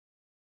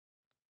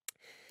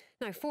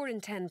Now, 4 in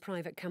 10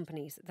 private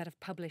companies that have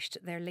published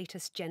their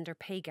latest gender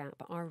pay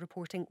gap are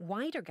reporting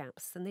wider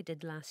gaps than they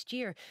did last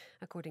year,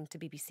 according to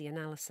BBC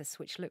analysis,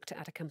 which looked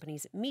at a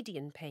company's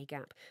median pay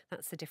gap.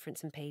 That's the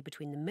difference in pay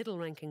between the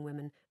middle-ranking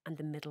women and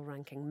the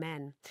middle-ranking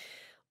men.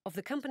 Of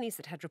the companies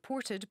that had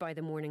reported by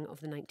the morning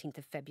of the 19th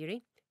of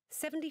February,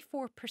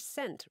 74%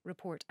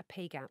 report a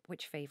pay gap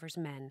which favours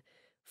men,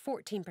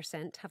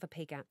 14% have a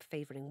pay gap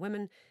favouring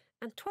women,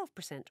 and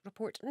 12%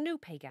 report no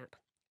pay gap.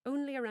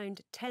 Only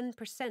around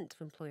 10% of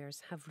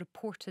employers have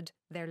reported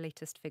their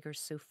latest figures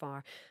so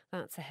far.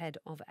 That's ahead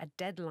of a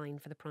deadline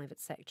for the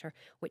private sector,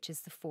 which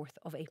is the 4th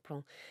of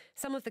April.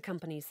 Some of the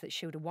companies that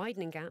showed a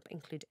widening gap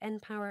include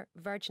npower,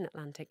 Virgin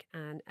Atlantic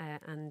and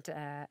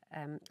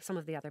some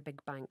of the other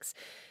big banks.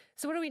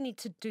 So what do we need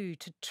to do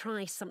to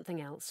try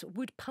something else?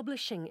 Would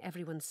publishing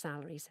everyone's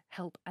salaries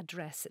help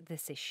address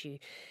this issue?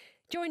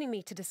 Joining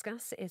me to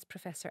discuss is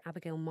Professor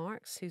Abigail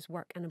Marks, whose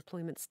work and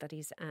employment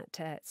studies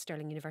at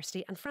Stirling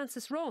University, and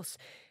Frances Ross,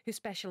 who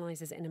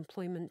specialises in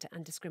employment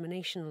and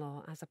discrimination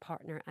law as a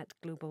partner at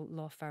global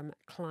law firm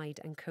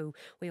Clyde & Co.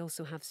 We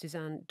also have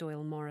Suzanne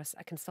Doyle-Morris,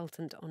 a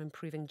consultant on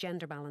improving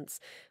gender balance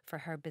for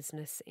her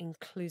business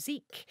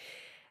Inclusique.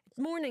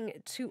 Morning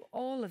to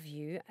all of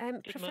you.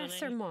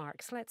 Professor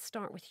Marks, let's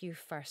start with you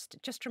first.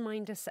 Just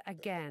remind us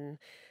again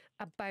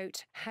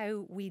about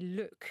how we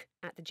look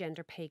at the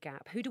gender pay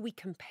gap. Who do we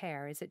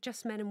compare? Is it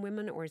just men and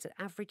women, or is it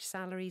average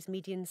salaries,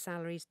 median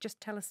salaries?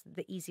 Just tell us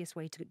the easiest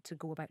way to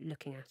go about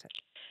looking at it.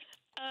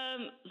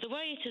 The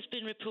way it has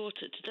been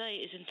reported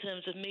today is in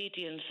terms of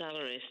median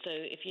salaries. So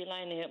if you're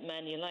lining up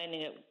men, you're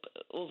lining up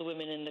all the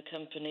women in the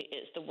company,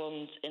 it's the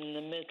ones in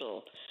the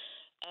middle,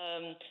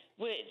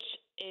 which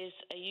is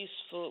a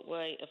useful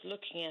way of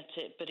looking at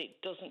it, but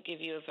it doesn't give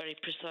you a very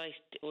precise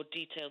or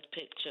detailed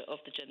picture of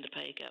the gender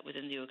pay gap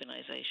within the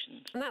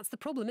organisation. And that's the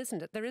problem,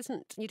 isn't it? There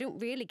isn't. You don't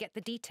really get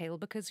the detail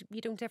because you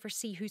don't ever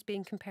see who's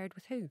being compared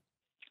with who.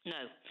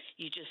 No,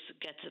 you just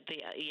get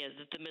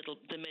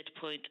the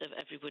midpoint of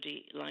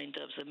everybody lined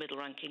up, so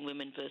middle-ranking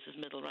women versus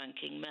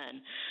middle-ranking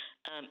men.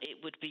 It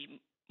would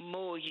be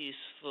more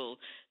useful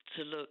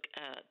to look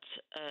at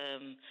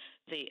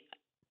the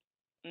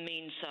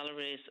mean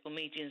salaries or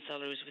median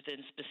salaries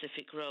within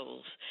specific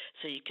roles,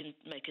 so you can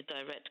make a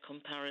direct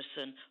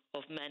comparison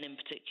of men in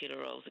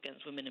particular roles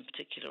against women in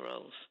particular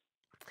roles.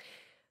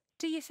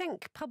 Do you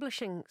think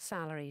publishing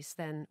salaries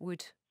then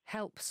would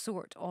help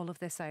sort all of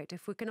this out?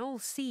 If we can all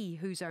see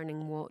who's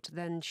earning what,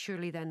 then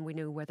surely then we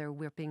know whether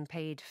we're being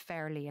paid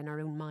fairly in our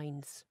own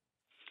minds.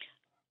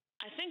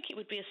 I think it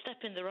would be a step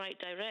in the right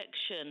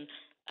direction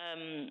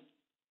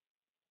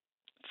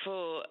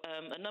for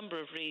a number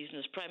of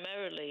reasons,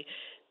 primarily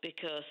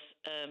because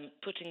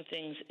putting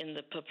things in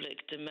the public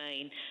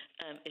domain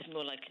is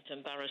more likely to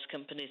embarrass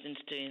companies into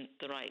doing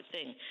the right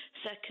thing.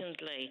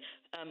 Secondly,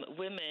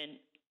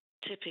 women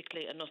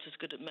typically are not as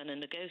good at men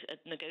at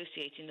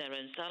negotiating their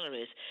own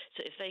salaries.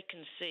 So if they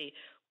can see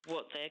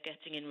what they're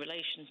getting in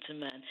relation to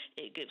men,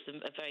 it gives them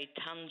a very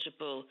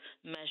tangible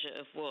measure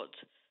of what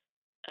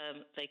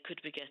they could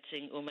be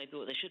getting, or maybe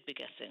what they should be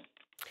getting.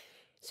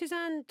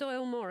 Suzanne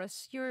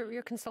Doyle-Morris, you're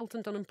a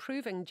consultant on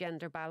improving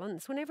gender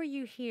balance. Whenever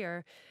you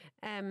hear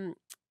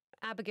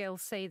Abigail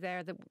say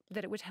there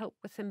that it would help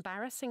with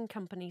embarrassing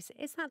companies,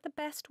 is that the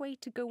best way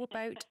to go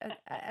about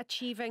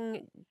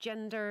achieving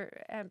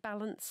gender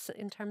balance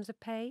in terms of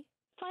pay?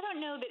 So I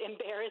don't know that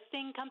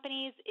embarrassing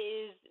companies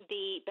is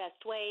the best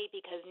way,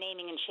 because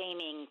naming and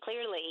shaming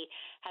clearly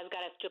has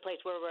got us to a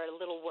place where we're a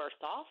little worse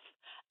off.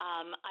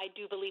 I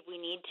do believe we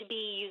need to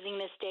be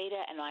using this data,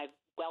 and I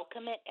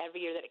welcome it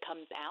every year that it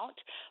comes out,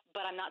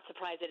 but I'm not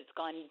surprised that it's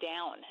gone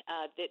down,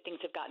 that things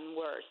have gotten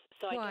worse.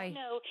 So Why? I don't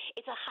know.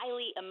 It's a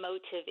highly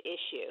emotive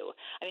issue.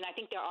 I mean, I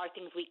think there are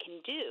things we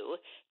can do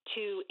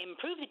to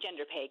improve the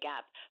gender pay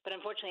gap, but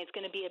unfortunately it's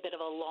going to be a bit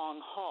of a long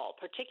haul,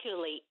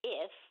 particularly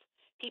if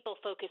people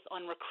focus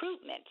on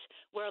recruitment,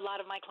 where a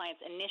lot of my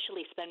clients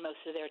initially spend most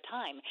of their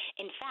time.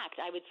 In fact,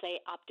 I would say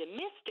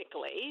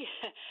optimistically,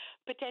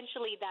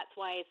 potentially that's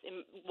why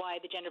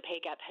the gender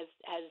pay gap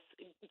has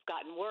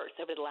gotten worse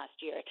over the last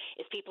year,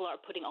 is people are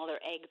putting all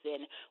their eggs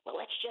in, well,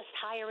 let's just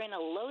hire in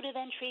a load of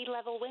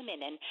entry-level women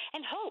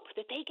and hope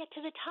that they get to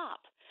the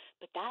top.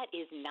 But that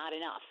is not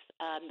enough.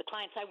 The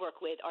clients I work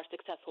with are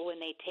successful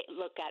when they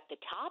look at the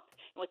top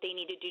and what they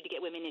need to do to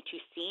get women into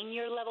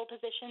senior level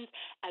positions,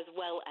 as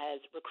well as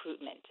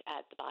recruitment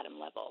at the bottom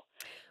level.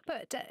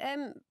 But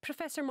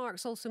Professor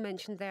Marks also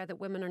mentioned there that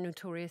women are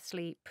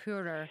notoriously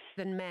poorer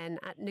than men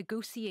at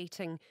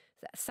negotiating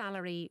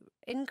salary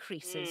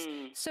increases.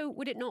 So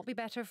would it not be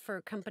better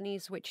for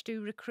companies which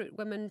do recruit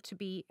women to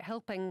be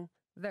helping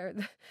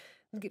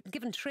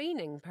given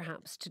training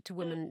perhaps to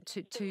women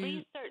to The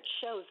research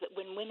shows that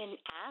when women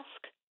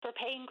ask for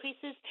pay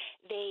increases,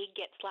 they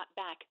get slapped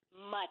back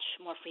much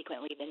more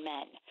frequently than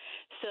men.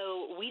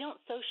 So we don't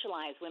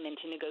socialize women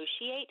to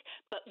negotiate,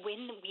 but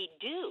when we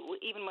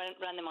do, even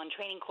run them on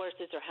training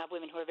courses or have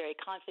women who are very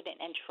confident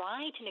and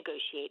try to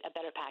negotiate a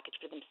better package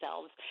for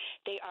themselves,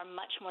 they are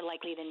much more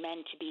likely than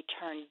men to be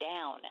turned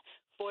down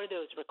for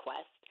those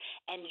requests.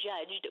 and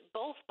judged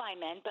both by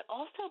men but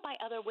also by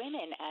other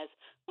women as,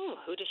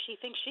 who does she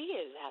think she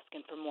is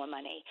asking for more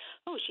money?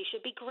 She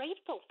should be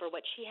grateful for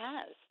what she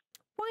has.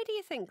 Why do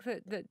you think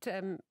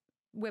that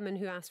women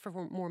who ask for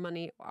more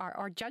money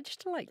are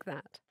judged like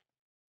that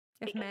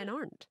if men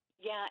aren't?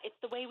 Yeah, it's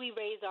the way we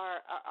raise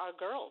our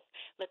girls.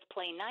 Let's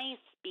play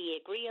nice,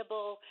 be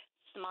agreeable,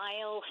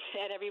 smile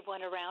at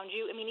everyone around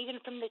you. I mean,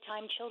 even from the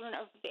time children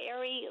are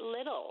very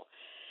little,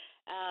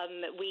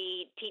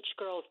 we teach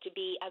girls to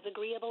be as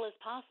agreeable as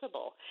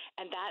possible.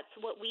 And that's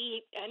what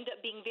we end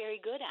up being very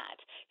good at.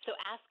 So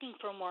asking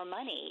for more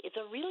money is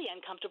a really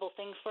uncomfortable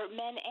thing for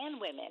men and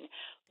women.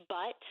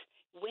 But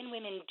when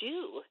women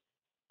do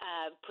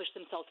push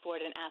themselves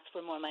forward and ask for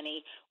more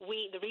money,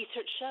 the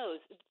research shows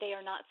they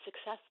are not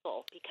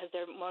successful because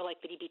they're more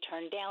likely to be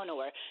turned down,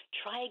 or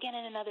try again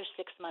in another 6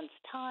 months'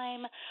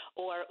 time,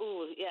 or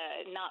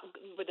not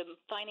with a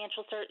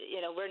financial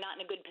we're not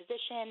in a good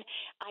position.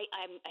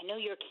 I know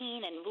you're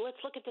keen, and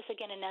let's look at this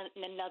again in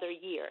another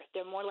year.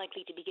 They're more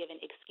likely to be given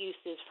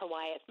excuses for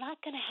why it's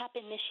not going to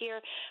happen this year,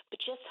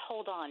 but just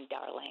hold on,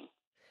 darling.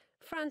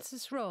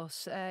 Frances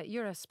Ross,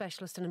 you're a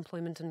specialist in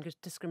employment and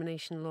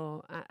discrimination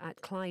law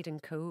at Clyde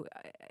 & Co.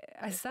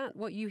 Is that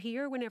what you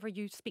hear whenever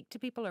you speak to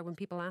people or when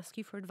people ask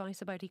you for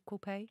advice about equal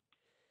pay?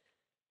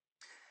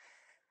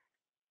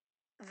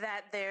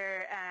 That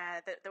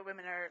that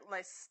women are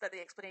less, that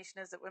the explanation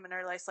is that women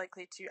are less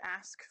likely to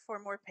ask for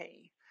more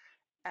pay.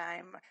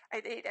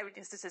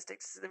 In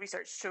statistics, the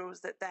research shows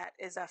that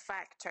is a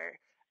factor.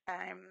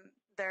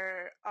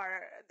 There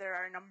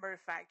are a number of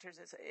factors.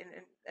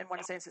 In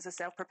one sense, it's a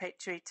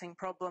self-perpetuating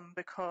problem,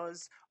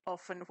 because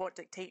often what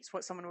dictates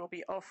what someone will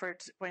be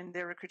offered when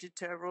they're recruited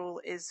to a role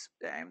is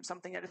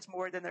something that is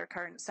more than their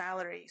current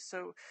salary.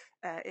 So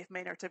if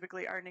men are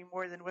typically earning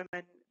more than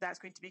women, that's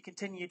going to be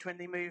continued when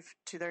they move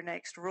to their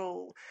next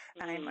role.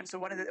 And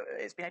so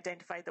it's been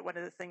identified that one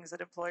of the things that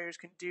employers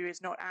can do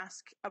is not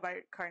ask about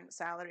current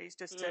salaries,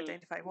 just to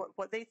identify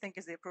what they think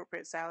is the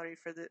appropriate salary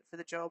for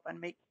the job, and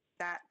make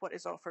that what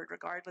is offered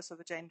regardless of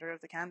the gender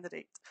of the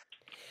candidate.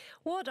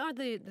 What are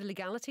the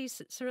legalities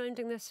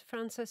surrounding this,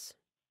 Frances,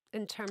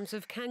 in terms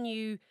of, can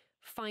you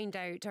find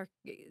out, or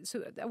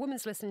so a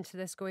woman's listening to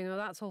this going,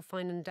 that's all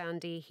fine and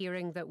dandy,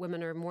 hearing that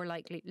women are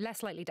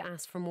less likely to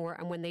ask for more,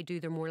 and when they do,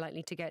 they're more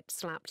likely to get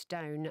slapped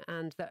down,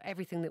 and that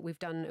everything that we've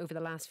done over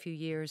the last few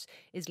years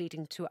is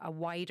leading to a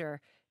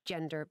wider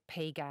gender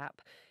pay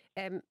gap.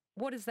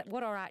 What is that?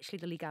 What are actually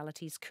the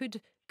legalities?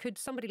 Could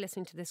somebody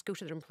listening to this go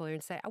to their employer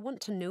and say, I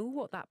want to know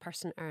what that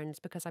person earns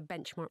because I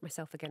benchmark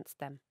myself against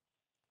them?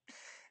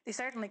 They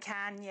certainly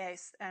can,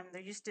 yes.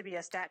 There used to be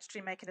a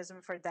statutory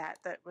mechanism for that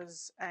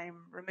was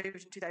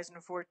removed in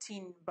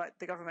 2014, but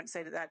the government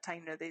said at that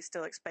time that they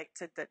still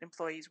expected that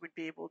employees would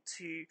be able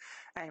to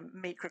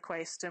make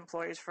requests to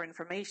employers for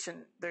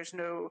information. There's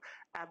no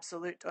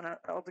absolute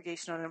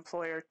obligation on an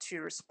employer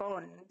to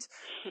respond,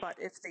 but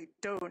if they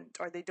don't,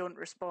 or they don't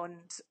respond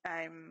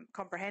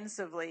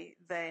comprehensively,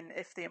 then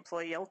if the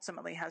employee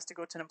ultimately has to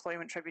go to an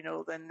employment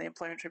tribunal, then the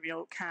employment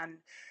tribunal can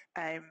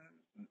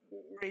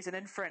raise an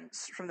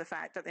inference from the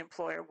fact that the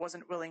employer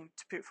wasn't willing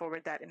to put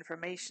forward that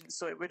information.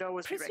 So it would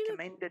always be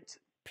recommended.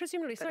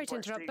 Presumably, sorry to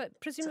interrupt, but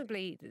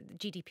presumably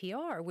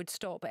GDPR would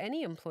stop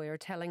any employer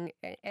telling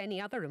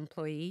any other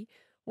employee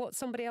what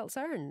somebody else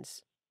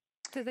earns.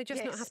 Do they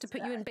just not have to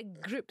put you in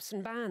big groups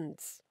and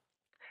bands?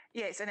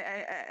 Yes, and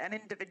an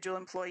individual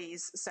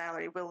employee's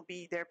salary will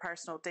be their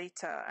personal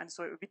data, and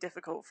so it would be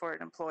difficult for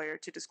an employer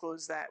to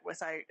disclose that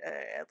without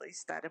at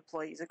least that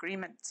employee's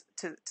agreement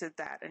to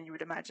that, and you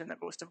would imagine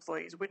that most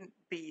employees wouldn't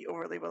be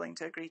overly willing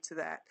to agree to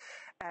that.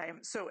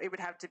 So it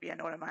would have to be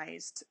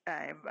anonymised,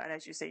 and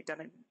as you say,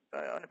 done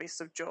on a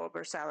basis of job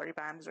or salary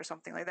bands or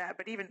something like that.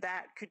 But even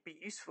that could be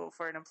useful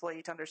for an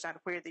employee to understand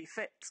where they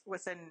fit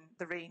within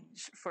the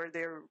range for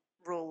their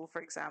role, for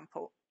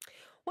example.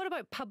 What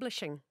about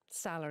publishing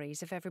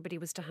salaries? If everybody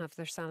was to have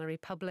their salary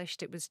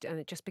published, and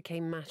it just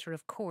became matter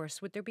of course,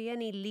 would there be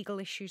any legal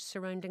issues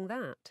surrounding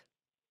that?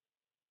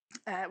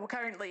 Well,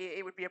 currently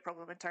it would be a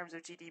problem in terms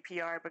of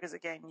GDPR, because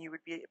again, you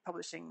would be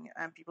publishing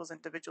people's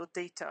individual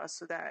data,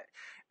 so that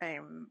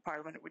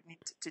Parliament would need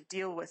to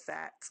deal with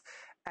that.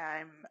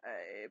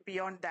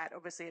 Beyond that,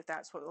 obviously, if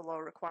that's what the law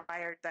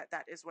required,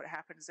 that is what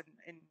happens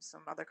in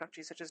some other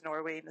countries, such as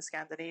Norway and the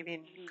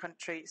Scandinavian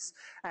countries,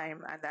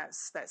 and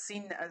that's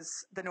seen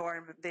as the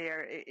norm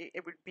there.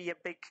 It would be a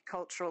big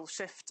cultural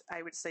shift,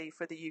 I would say,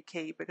 for the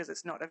UK, because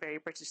it's not a very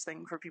British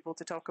thing for people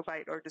to talk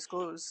about or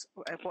disclose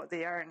what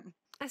they earn.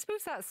 I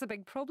suppose that's the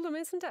big problem,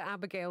 isn't it,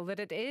 Abigail, that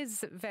it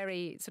is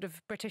very sort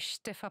of British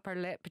stiff upper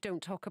lip,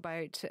 don't talk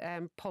about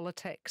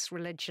politics,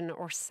 religion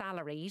or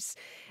salaries.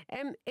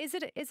 Is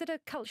it a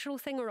cultural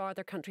thing, or are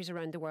there countries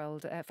around the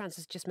world?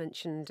 Frances just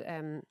mentioned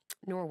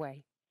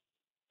Norway.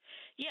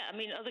 Yeah, I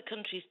mean, other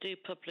countries do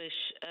publish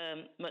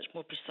much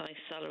more precise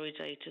salary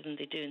data than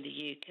they do in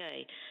the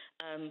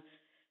UK.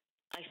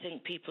 I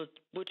think people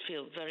would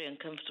feel very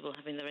uncomfortable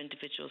having their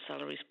individual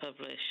salaries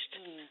published.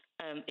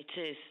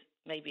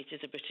 Maybe it is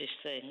a British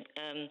thing.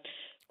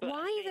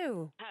 Why,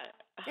 though?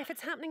 If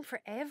it's happening for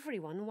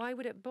everyone, why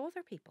would it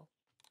bother people?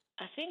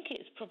 I think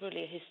it's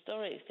probably a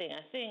historic thing.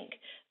 I think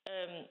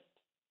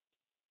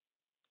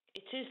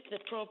it is the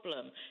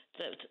problem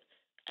that,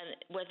 and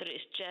whether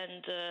it's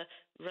gender,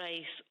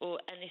 race,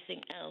 or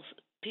anything else,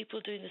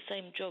 people doing the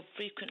same job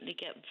frequently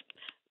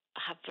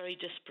have very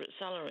disparate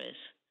salaries.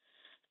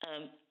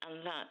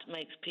 And that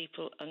makes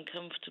people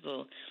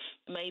uncomfortable.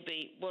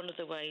 Maybe one of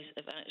the ways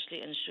of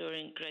actually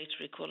ensuring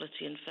greater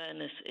equality and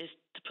fairness is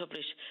to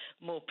publish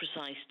more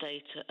precise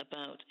data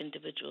about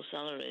individual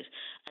salaries.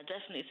 I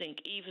definitely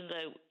think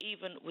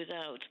even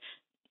without,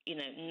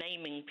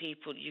 naming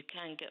people, you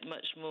can get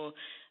much more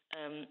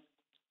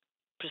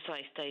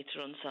precise data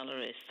on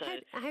salaries. So,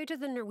 how do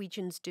the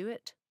Norwegians do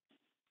it?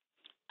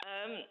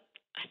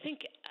 I think,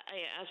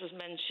 as was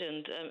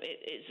mentioned,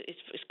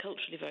 it's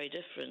culturally very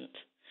different.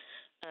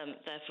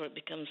 Therefore, it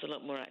becomes a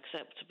lot more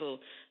acceptable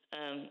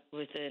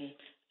within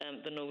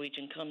the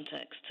Norwegian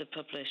context to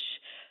publish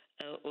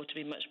or to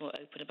be much more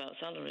open about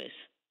salaries.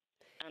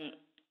 And,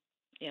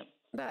 yeah.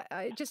 But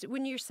just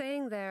when you're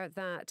saying there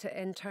that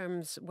in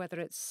terms, whether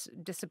it's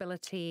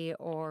disability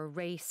or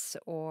race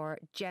or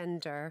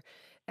gender,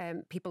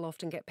 people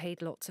often get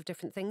paid lots of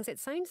different things. It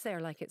sounds there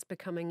like it's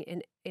becoming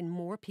in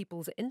more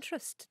people's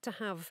interest to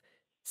have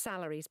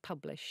salaries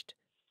published.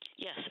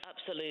 Yes,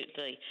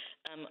 absolutely.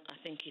 I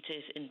think it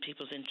is in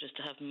people's interest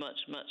to have much,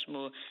 much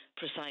more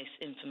precise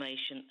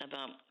information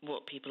about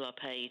what people are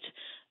paid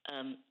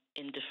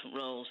in different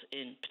roles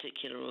in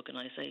particular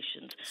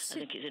organisations. I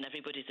think it's in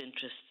everybody's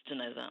interest to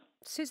know that.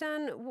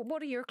 Suzanne,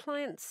 what do your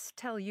clients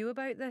tell you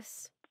about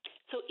this?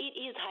 So it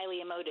is highly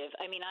emotive.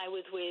 I mean, I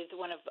was with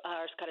one of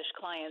our Scottish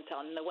clients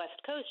on the West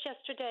Coast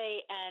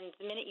yesterday, and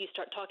the minute you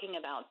start talking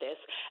about this,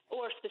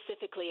 or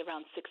specifically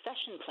around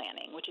succession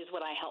planning, which is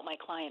what I help my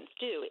clients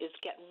do, is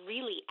get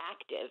really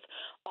active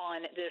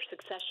on their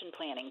succession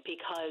planning,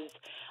 because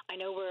I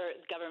know where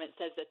the government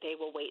says that they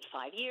will wait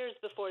 5 years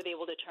before they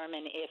will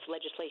determine if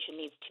legislation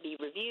needs to be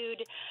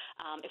reviewed,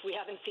 if we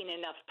haven't seen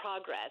enough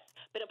progress.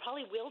 But it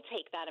probably will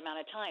take that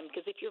amount of time,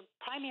 because if you're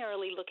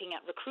primarily looking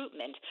at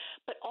recruitment,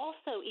 but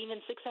also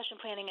even succession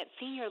planning at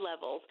senior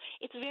levels,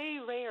 it's very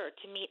rare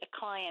to meet a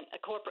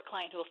corporate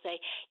client who will say,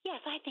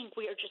 yes, I think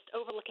we are just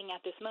overlooking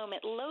at this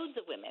moment loads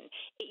of women.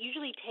 It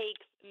usually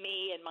takes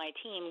me and my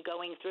team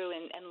going through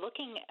and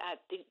looking at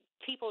the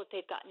people that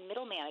they've got in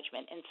middle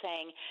management and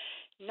saying,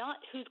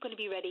 not who's going to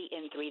be ready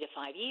in 3 to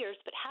 5 years,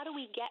 but how do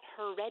we get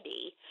her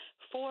ready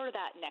for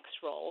that next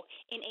role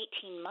in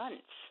 18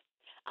 months?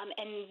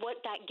 And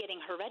what that getting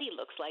her ready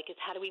looks like is,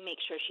 how do we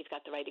make sure she's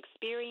got the right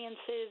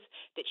experiences,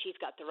 that she's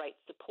got the right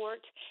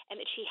support,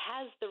 and that she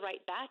has the right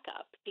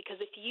backup?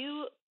 Because if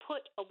you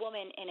put a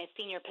woman in a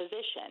senior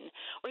position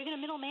or even a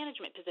middle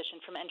management position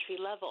from entry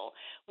level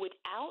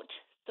without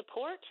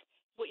support,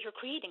 what you're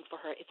creating for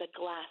her is a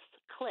glass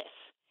cliff.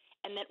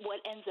 And that what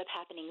ends up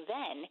happening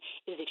then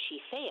is, if she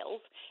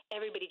fails,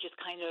 everybody just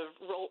kind of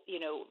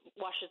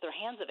washes their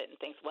hands of it and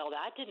thinks, well,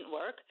 that didn't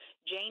work.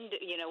 Jane,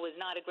 was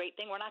not a great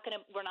thing. We're not going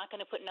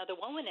to put another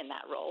woman in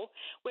that role.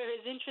 Whereas,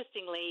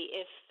 interestingly,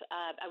 if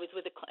I was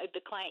with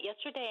the client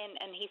yesterday,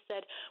 and he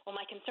said, well,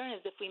 my concern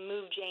is if we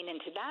move Jane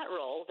into that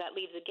role, that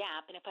leaves a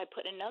gap. And if I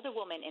put another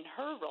woman in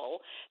her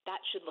role, that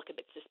should look a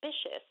bit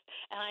suspicious.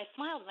 And I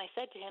smiled and I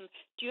said to him,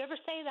 do you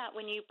ever say that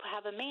when you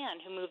have a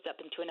man who moves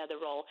up into another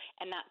role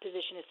and that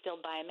position is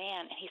filled by a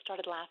man? And he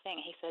started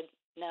laughing. He said,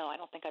 no, I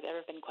don't think I've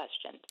ever been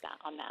questioned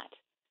on that.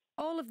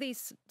 All of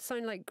these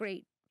sound like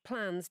great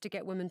plans to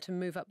get women to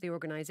move up the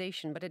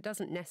organisation, but it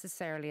doesn't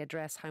necessarily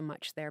address how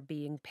much they're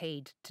being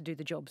paid to do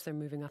the jobs they're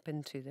moving up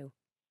into, though.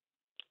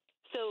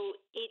 So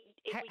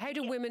how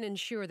do women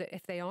ensure that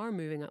if they are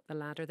moving up the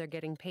ladder, they're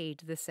getting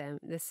paid the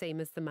same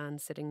as the man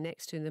sitting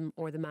next to them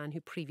or the man who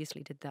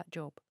previously did that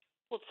job?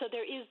 Well, so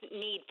there is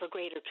need for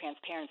greater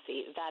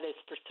transparency, that is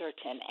for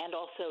certain, and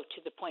also, to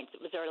the point that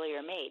was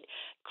earlier made,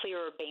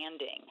 clearer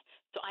banding.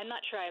 So I'm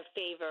not sure I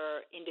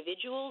favor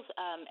individuals.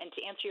 And to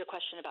answer your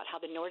question about how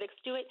the Nordics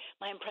do it,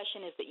 my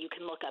impression is that you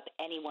can look up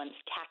anyone's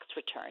tax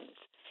returns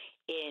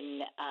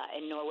in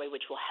Norway,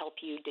 which will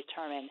help you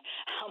determine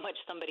how much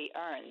somebody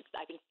earns.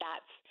 I think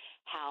that's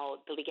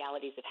how the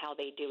legalities of how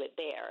they do it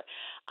there.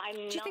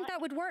 Do you think that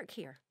would work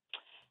here?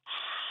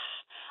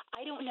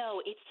 I don't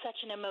know. It's such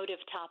an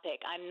emotive topic.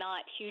 I'm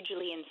not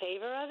hugely in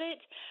favor of it,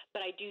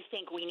 but I do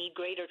think we need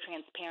greater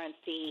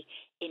transparency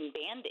in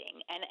banding.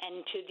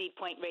 And to the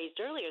point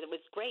raised earlier that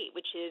was great,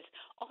 which is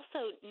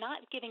also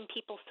not giving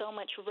people so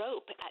much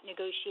rope at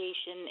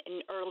negotiation in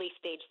early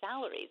stage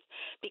salaries.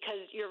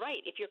 Because you're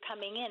right, if you're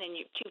coming in and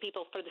you're two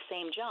people for the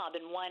same job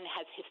and one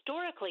has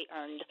historically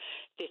earned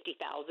 $50,000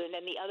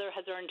 and the other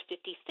has earned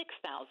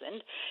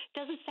 $56,000,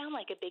 doesn't sound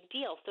like a big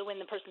deal. So when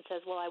the person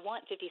says, well, I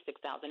want $56,000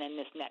 in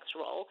this next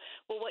role,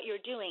 well, what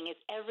you're doing is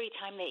every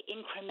time they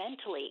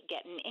incrementally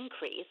get an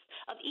increase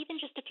of even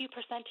just a few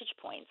percentage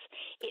points,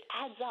 it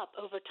adds up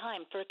over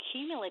time for a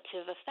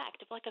cumulative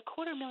effect of like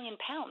 £250,000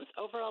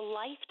 over a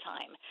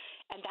lifetime.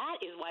 And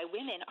that is why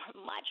women are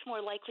much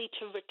more likely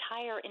to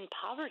retire in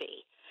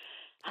poverty.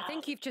 I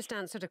think you've just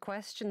answered a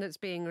question that's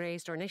being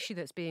raised, or an issue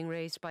that's being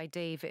raised by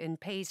Dave in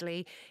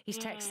Paisley. He's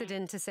texted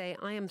in to say,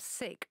 I am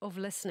sick of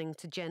listening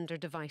to gender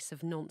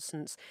divisive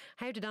nonsense.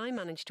 How did I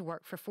manage to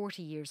work for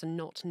 40 years and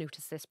not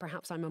notice this?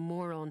 Perhaps I'm a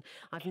moron.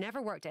 I've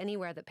never worked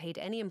anywhere that paid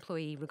any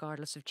employee,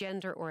 regardless of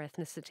gender or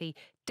ethnicity,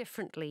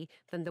 differently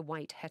than the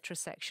white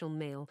heterosexual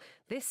male.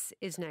 This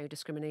is now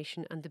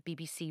discrimination and the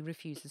BBC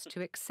refuses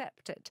to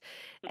accept it.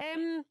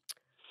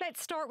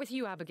 Let's start with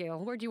you, Abigail.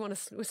 Where do you want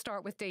to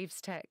start with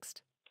Dave's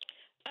text?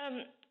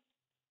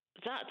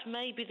 That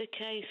may be the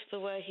case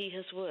for where he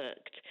has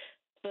worked,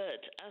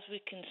 but as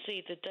we can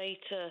see, the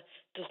data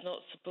does not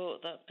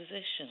support that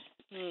position.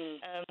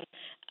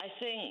 I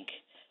think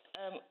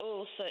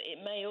also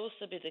it may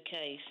also be the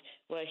case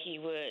where he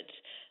worked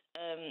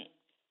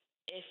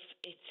if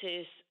it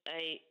is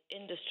a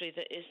industry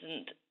that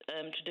isn't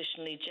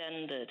traditionally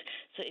gendered.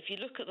 So if you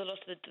look at a lot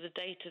of the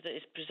data that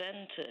is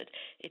presented,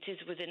 it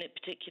is within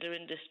particular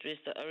industries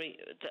that are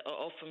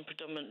often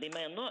predominantly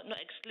male, not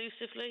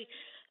exclusively,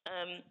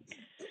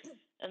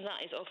 and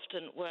that is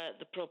often where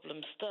the problem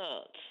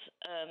starts.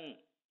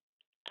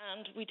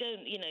 And we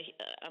don't,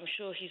 I'm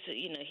sure he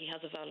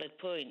has a valid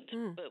point,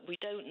 but we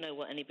don't know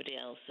what anybody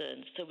else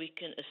earns, so we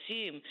can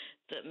assume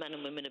that men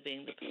and women are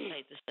being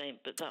paid the same,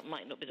 but that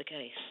might not be the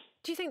case.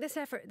 Do you think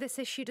this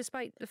issue,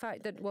 despite the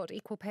fact that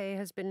equal pay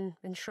has been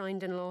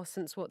enshrined in law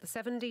since the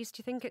 70s, do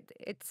you think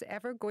it's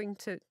ever going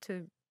to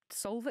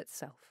solve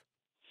itself?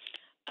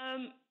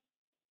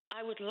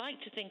 I would like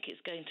to think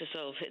it's going to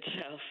solve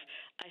itself.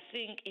 I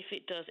think if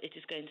it does, it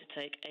is going to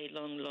take a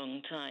long,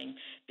 long time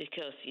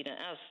because,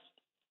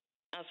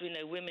 as we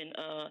know, women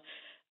are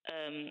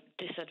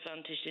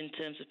disadvantaged in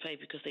terms of pay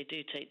because they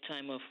do take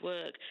time off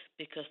work,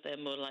 because they're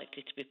more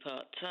likely to be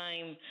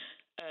part-time.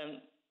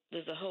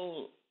 There's a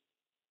whole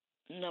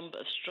number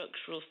of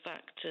structural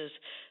factors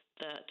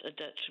that are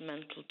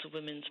detrimental to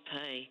women's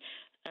pay,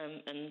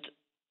 and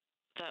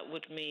that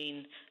would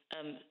mean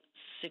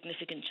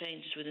significant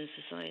changes within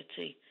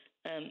society,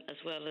 as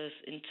well as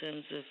in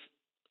terms of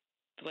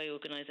the way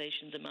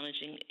organisations are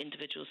managing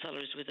individual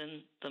salaries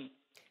within them.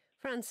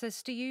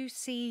 Frances, are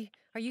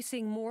you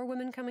seeing more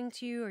women coming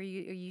to you, or are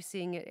you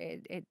seeing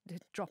it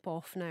drop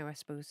off now, I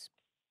suppose?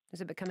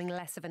 Is it becoming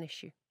less of an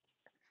issue?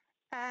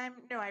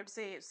 No, I would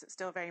say it's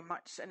still very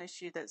much an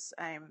issue that's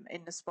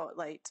in the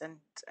spotlight, and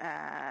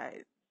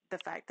the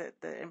fact that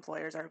the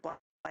employers are obliged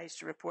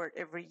to report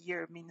every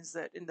year means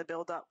that in the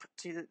build-up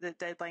to the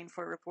deadline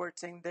for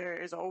reporting,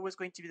 there is always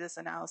going to be this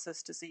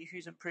analysis to see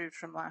who's improved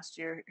from last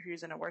year,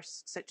 who's in a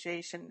worse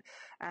situation.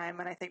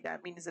 And I think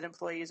that means that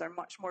employees are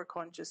much more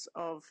conscious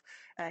of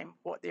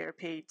what they're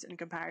paid in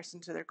comparison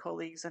to their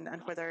colleagues, and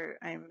whether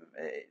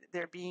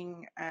they're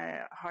being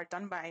hard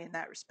done by in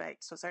that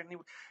respect. So certainly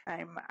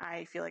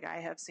I feel like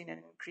I have seen an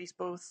increase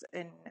both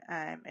in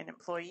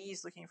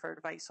employees looking for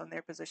advice on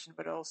their position,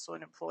 but also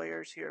in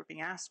employers who are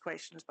being asked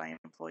questions by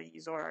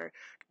employees or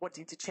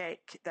wanting to check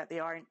that they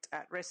aren't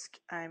at risk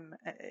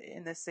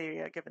in this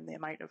area, given the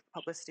amount of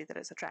publicity that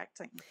it's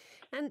attracting.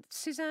 And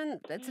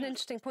Suzanne, that's an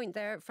interesting point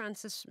there.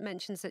 Frances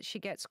mentions that she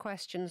gets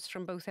questions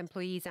from both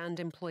employees and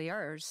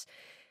employers.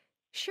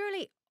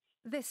 Surely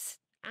this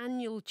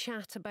annual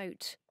chat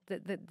about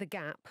the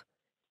gap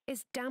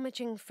is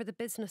damaging for the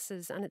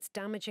businesses, and it's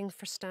damaging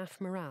for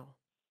staff morale.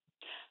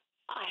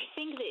 I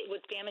think that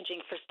what's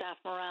damaging for staff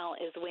morale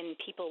is when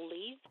people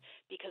leave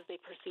because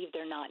they perceive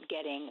they're not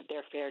getting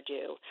their fair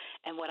due.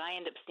 And what I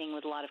end up seeing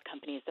with a lot of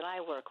companies that I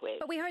work with.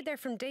 But we heard there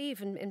from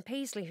Dave in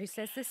Paisley, who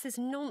says this is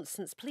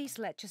nonsense. Please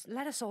let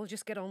us all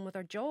just get on with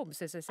our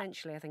jobs, is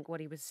essentially, I think,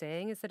 what he was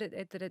saying, is that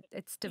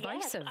it's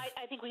divisive. Yes,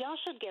 I think we all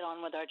should get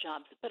on with our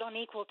jobs, but on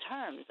equal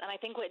terms. And I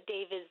think what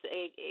Dave is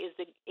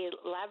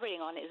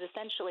elaborating on is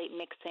essentially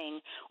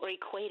mixing or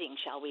equating,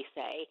 shall we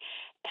say,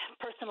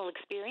 personal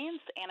experience,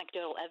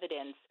 anecdotal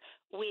evidence,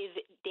 with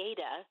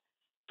data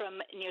from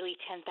nearly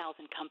 10,000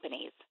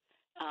 companies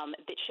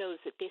that shows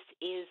that this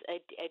is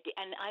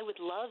and I would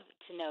love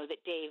to know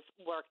that Dave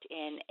worked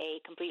in a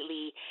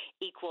completely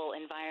equal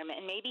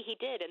environment, and maybe he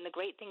did. And the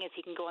great thing is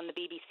he can go on the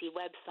BBC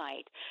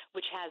website,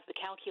 which has the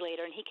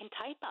calculator, and he can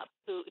type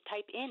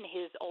in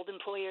his old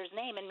employer's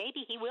name, and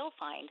maybe he will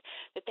find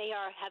that they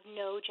have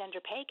no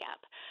gender pay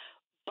gap.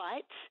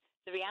 But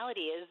the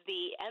reality is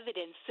the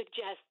evidence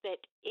suggests that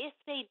if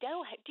they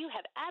do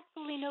have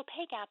absolutely no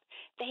pay gap,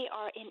 they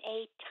are in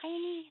a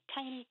tiny,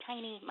 tiny,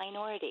 tiny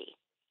minority.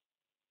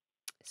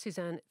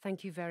 Suzanne,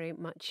 thank you very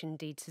much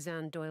indeed.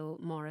 Suzanne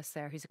Doyle-Morris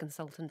there, who's a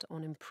consultant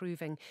on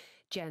improving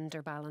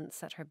gender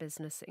balance at her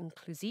business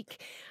Inclusique.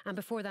 And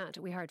before that,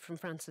 we heard from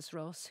Frances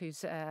Ross,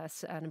 who's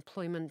an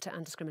employment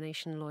and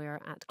discrimination lawyer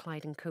at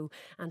Clyde & Co,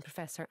 and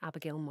Professor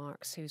Abigail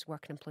Marks, who's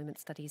working employment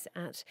studies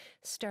at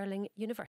Stirling University.